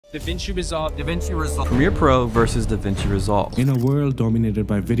DaVinci Resolve. DaVinci Resolve. Premiere Pro versus DaVinci Resolve. In a world dominated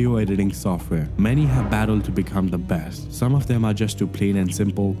by video editing software, many have battled to become the best. Some of them are just too plain and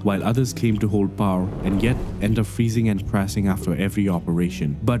simple, while others claim to hold power and yet end up freezing and crashing after every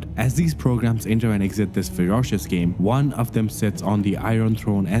operation. But as these programs enter and exit this ferocious game, one of them sits on the Iron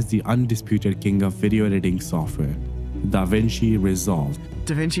Throne as the undisputed king of video editing software, DaVinci Resolve.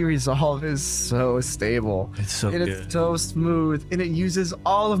 DaVinci Resolve is so stable. It's so good. It's so smooth, and it uses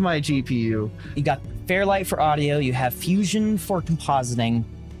all of my GPU. You got Fairlight for audio, you have Fusion for compositing,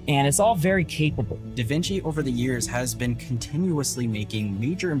 and it's all very capable. DaVinci over the years has been continuously making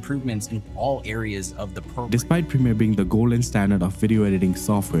major improvements in all areas of the program. Despite Premiere being the golden standard of video editing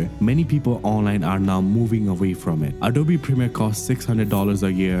software, many people online are now moving away from it. Adobe Premiere costs $600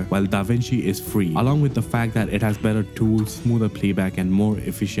 a year, while DaVinci is free, along with the fact that it has better tools, smoother playback, and more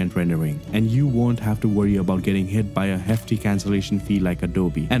efficient rendering. And you won't have to worry about getting hit by a hefty cancellation fee like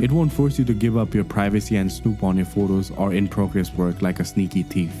Adobe. And it won't force you to give up your privacy and snoop on your photos or in-progress work like a sneaky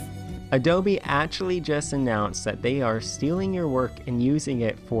thief. Adobe actually just announced that they are stealing your work and using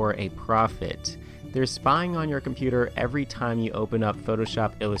it for a profit. They're spying on your computer every time you open up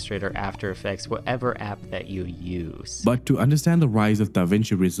Photoshop, Illustrator, After Effects, whatever app that you use. But to understand the rise of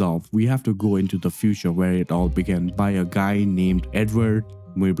DaVinci Resolve, we have to go into the future where it all began by a guy named Edward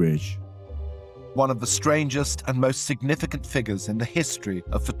Muybridge. One of the strangest and most significant figures in the history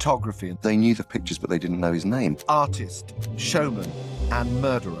of photography. They knew the pictures, but they didn't know his name. Artist, showman, and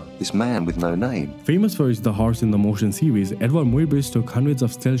murderer. This man with no name. Famous for his The Horse in the Motion series, Edward Muybridge took hundreds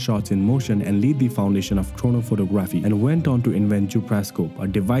of still shots in motion and laid the foundation of chronophotography, and went on to invent Juprascope, a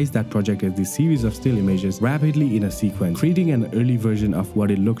device that projected the series of still images rapidly in a sequence, creating an early version of what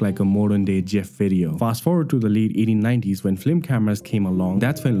it looked like a modern-day GIF video. Fast forward to the late 1890s when film cameras came along.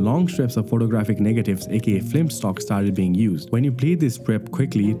 That's when long strips of photographic negatives, aka film stock, started being used. When you played this strip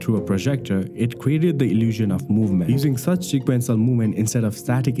quickly through a projector, it created the illusion of movement. Using such sequential movement instead of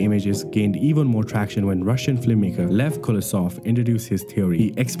static images gained even more traction when Russian filmmaker Lev Kulesov introduced his theory.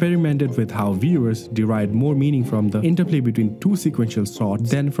 He experimented with how viewers derived more meaning from the interplay between two sequential shots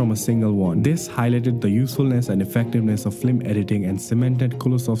than from a single one. This highlighted the usefulness and effectiveness of film editing and cemented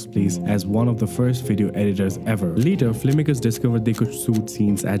Kulesov's place as one of the first video editors ever. Later, filmmakers discovered they could shoot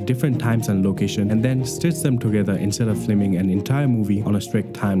scenes at different times and locations and then stitch them together instead of filming an entire movie on a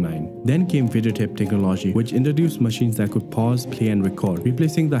strict timeline. Then came videotape technology, which introduced machines that could pause, play, and record,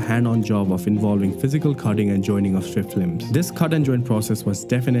 replacing the hand-on job of involving physical cutting and joining of strip films. This cut and join process was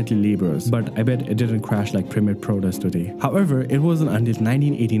definitely laborious, but I bet it didn't crash like Premiere Pro does today. However, it wasn't until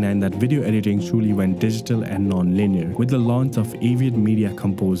 1989 that video editing truly went digital and non-linear, with the launch of Avid Media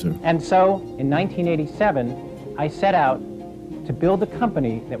Composer. And so, in 1987, I set out to build a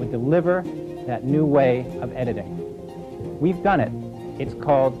company that would deliver that new way of editing. We've done it. It's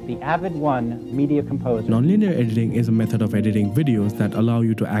called the Avid Media Composer. Nonlinear editing is a method of editing videos that allow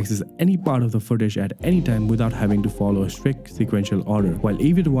you to access any part of the footage at any time without having to follow a strict sequential order. While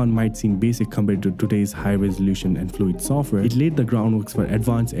Avid might seem basic compared to today's high-resolution and fluid software, it laid the groundwork for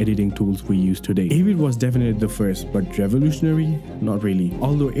advanced editing tools we use today. Avid was definitely the first, but revolutionary? Not really.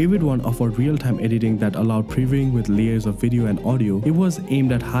 Although Avid offered real-time editing that allowed previewing with layers of video and audio, it was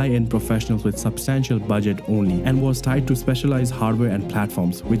aimed at high-end professionals with substantial budget only, and was tied to specialized hardware and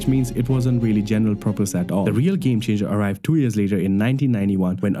platforms, which means it wasn't really general purpose at all. The real game changer arrived 2 years later in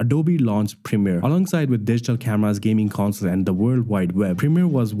 1991 when Adobe launched Premiere. Alongside with digital cameras, gaming consoles, and the World Wide Web, Premiere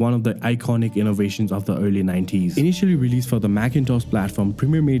was one of the iconic innovations of the early 90s. Initially released for the Macintosh platform,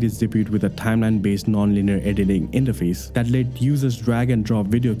 Premiere made its debut with a timeline-based non-linear editing interface that let users drag and drop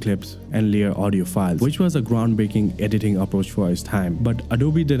video clips and layer audio files, which was a groundbreaking editing approach for its time. But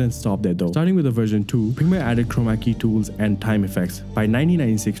Adobe didn't stop there though. Starting with the version 2, Premiere added chroma key tools and time effects. By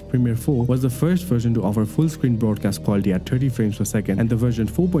 1996, Premiere 4 was the first version to offer full-screen broadcast quality at 30 frames per second, and the version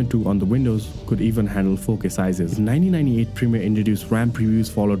 4.2 on the Windows could even handle 4K sizes. In 1998, Premiere introduced RAM previews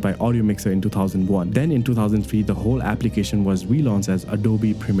followed by Audio Mixer in 2001. Then in 2003, the whole application was relaunched as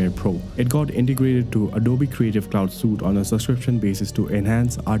Adobe Premiere Pro. It got integrated to Adobe Creative Cloud Suite on a subscription basis to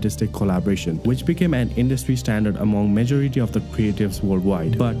enhance artistic collaboration, which became an industry standard among majority of the creatives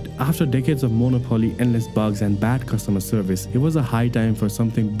worldwide. But after decades of monopoly, endless bugs, and bad customer service, it was a high time for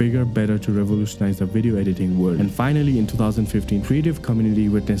something bigger, better to revolutionize the video editing world. And finally, in 2015, creative community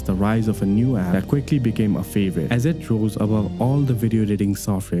witnessed the rise of a new app that quickly became a favorite, as it rose above all the video editing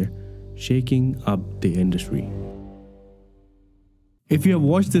software, shaking up the industry. If you have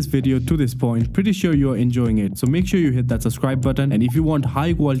watched this video to this point, pretty sure you are enjoying it, so make sure you hit that subscribe button, and if you want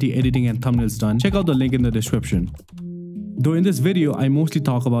high quality editing and thumbnails done, check out the link in the description. Though in this video, I mostly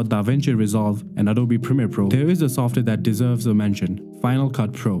talk about DaVinci Resolve and Adobe Premiere Pro, there is a software that deserves a mention. Final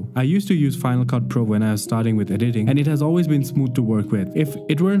Cut Pro. I used to use Final Cut Pro when I was starting with editing, and it has always been smooth to work with. If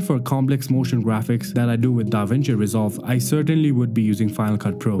it weren't for complex motion graphics that I do with DaVinci Resolve, I certainly would be using Final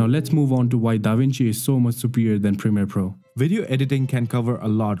Cut Pro. Now let's move on to why DaVinci is so much superior than Premiere Pro. Video editing can cover a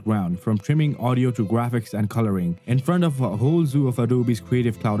lot of ground, from trimming audio to graphics and coloring. In front of a whole zoo of Adobe's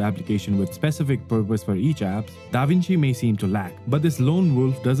Creative Cloud application with specific purpose for each app, DaVinci may seem to lack. But this lone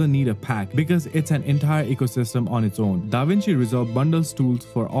wolf doesn't need a pack because it's an entire ecosystem on its own. DaVinci Resolve bundles tools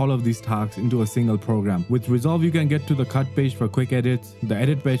for all of these tasks into a single program. With Resolve, you can get to the cut page for quick edits, the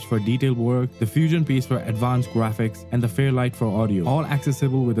edit page for detailed work, the fusion page for advanced graphics, and the Fairlight for audio, all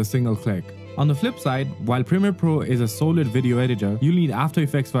accessible with a single click. On the flip side, while Premiere Pro is a solid video editor, you'll need After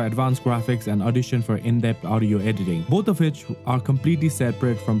Effects for advanced graphics and Audition for in-depth audio editing, both of which are completely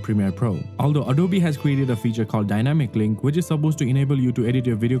separate from Premiere Pro. Although Adobe has created a feature called Dynamic Link, which is supposed to enable you to edit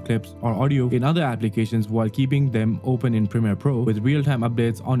your video clips or audio in other applications while keeping them open in Premiere Pro with real-time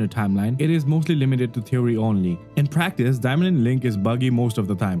updates on your timeline, it is mostly limited to theory only. In practice, Dynamic Link is buggy most of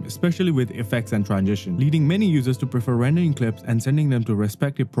the time, especially with effects and transition, leading many users to prefer rendering clips and sending them to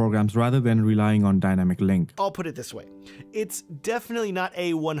respective programs rather than relying on Dynamic Link. I'll put it this way. It's definitely not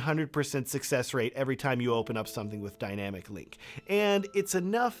a 100% success rate every time you open up something with Dynamic Link. And it's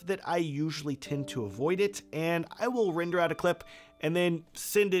enough that I usually tend to avoid it, and I will render out a clip and then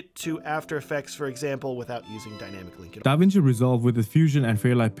send it to After Effects, for example, without using Dynamic Link at all. DaVinci Resolve with its Fusion and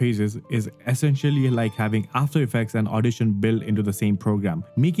Fairlight pages is essentially like having After Effects and Audition built into the same program,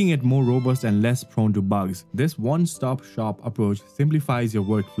 making it more robust and less prone to bugs. This one-stop shop approach simplifies your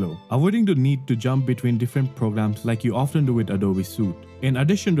workflow, avoiding the need to jump between different programs like you often do with Adobe Suite. In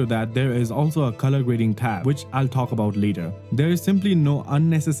addition to that, there is also a color grading tab, which I'll talk about later. There is simply no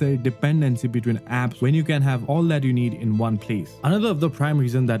unnecessary dependency between apps when you can have all that you need in one place. Another of the prime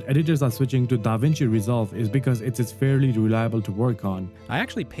reasons that editors are switching to DaVinci Resolve is because it's fairly reliable to work on. I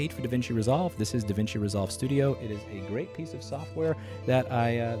actually paid for DaVinci Resolve. This is DaVinci Resolve Studio. It is a great piece of software that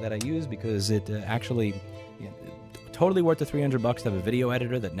I use because it actually totally worth the $300 to have a video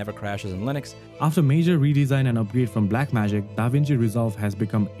editor that never crashes in Linux. After major redesign and upgrade from Blackmagic, DaVinci Resolve has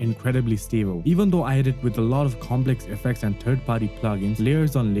become incredibly stable. Even though I edit with a lot of complex effects and third-party plugins,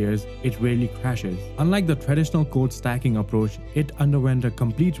 layers on layers, it rarely crashes. Unlike the traditional code stacking approach, it underwent a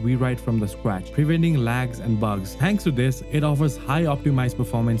complete rewrite from the scratch, preventing lags and bugs. Thanks to this, it offers high optimized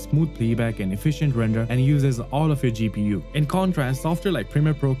performance, smooth playback, and efficient render, and uses all of your GPU. In contrast, software like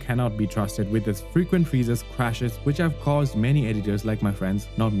Premiere Pro cannot be trusted with its frequent freezes, crashes, which have caused many editors like my friends,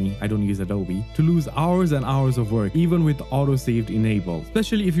 not me, I don't use Adobe, to lose hours and hours of work even with auto-saved enabled.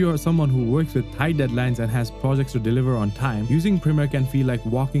 Especially if you are someone who works with tight deadlines and has projects to deliver on time, using Premiere can feel like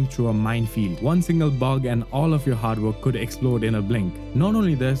walking through a minefield. One single bug and all of your hard work could explode in a blink. Not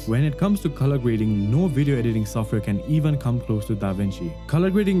only this, when it comes to color grading, no video editing software can even come close to DaVinci. Color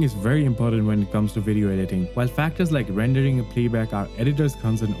grading is very important when it comes to video editing. While factors like rendering and playback are editor's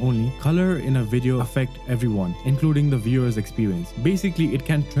concern only, color in a video affect everyone, including the viewer's experience. Basically, it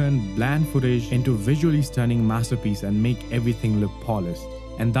can turn bland footage into a visually stunning masterpiece and make everything look polished.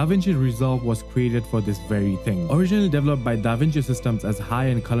 And DaVinci Resolve was created for this very thing. Originally developed by DaVinci Systems as a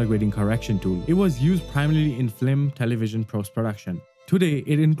high-end color grading correction tool, it was used primarily in film, television, post-production. Today,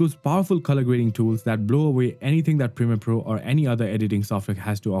 it includes powerful color grading tools that blow away anything that Premiere Pro or any other editing software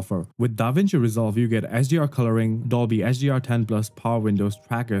has to offer. With DaVinci Resolve, you get HDR coloring, Dolby HDR10+, power windows,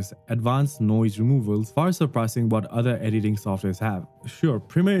 trackers, advanced noise removals, far surpassing what other editing softwares have. Sure,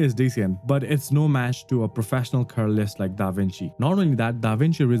 Premiere is decent, but it's no match to a professional color list like DaVinci. Not only that,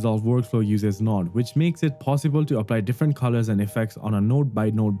 DaVinci Resolve workflow uses node, which makes it possible to apply different colors and effects on a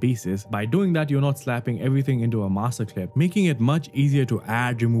node-by-node basis. By doing that, you're not slapping everything into a master clip, making it much easier to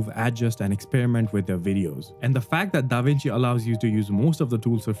add, remove, adjust, and experiment with their videos. And the fact that DaVinci allows you to use most of the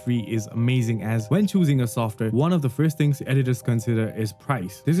tools for free is amazing, as when choosing a software, one of the first things editors consider is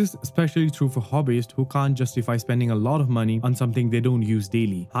price. This is especially true for hobbyists who can't justify spending a lot of money on something they don't use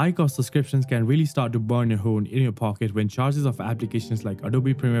daily. High-cost subscriptions can really start to burn a hole in your pocket when charges of applications like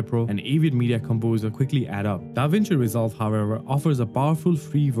Adobe Premiere Pro and Avid Media Composer quickly add up. DaVinci Resolve, however, offers a powerful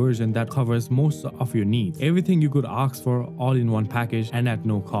free version that covers most of your needs. Everything you could ask for all in one package and at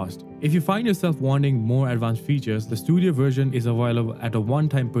no cost. If you find yourself wanting more advanced features, the Studio version is available at a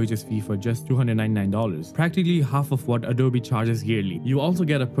one-time purchase fee for just $299, practically half of what Adobe charges yearly. You also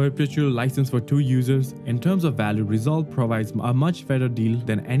get a perpetual license for 2 users. In terms of value, Resolve provides a much better deal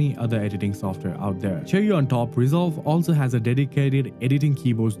than any other editing software out there. Cherry on top, Resolve also has a dedicated editing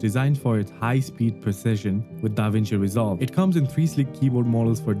keyboard designed for its high-speed precision with DaVinci Resolve. It comes in 3 sleek keyboard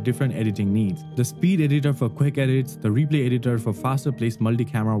models for different editing needs. The speed editor for quick edits, the replay editor for faster paced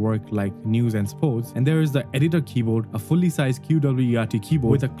multi-camera work like news and sports, and there is the editor keyboard, a fully sized QWERTY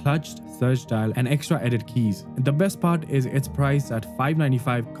keyboard with a clutched search dial and extra edit keys. And the best part is it's priced at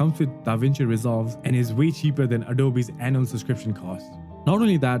 $595, comes with DaVinci Resolve, and is way cheaper than Adobe's annual subscription cost. Not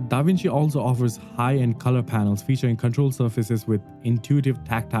only that, DaVinci also offers high-end color panels featuring control surfaces with intuitive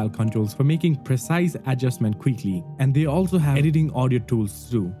tactile controls for making precise adjustment quickly. And they also have editing audio tools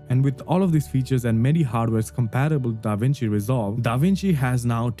too. And with all of these features and many hardwares compatible with DaVinci Resolve, DaVinci has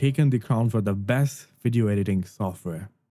now taken the crown for the best video editing software.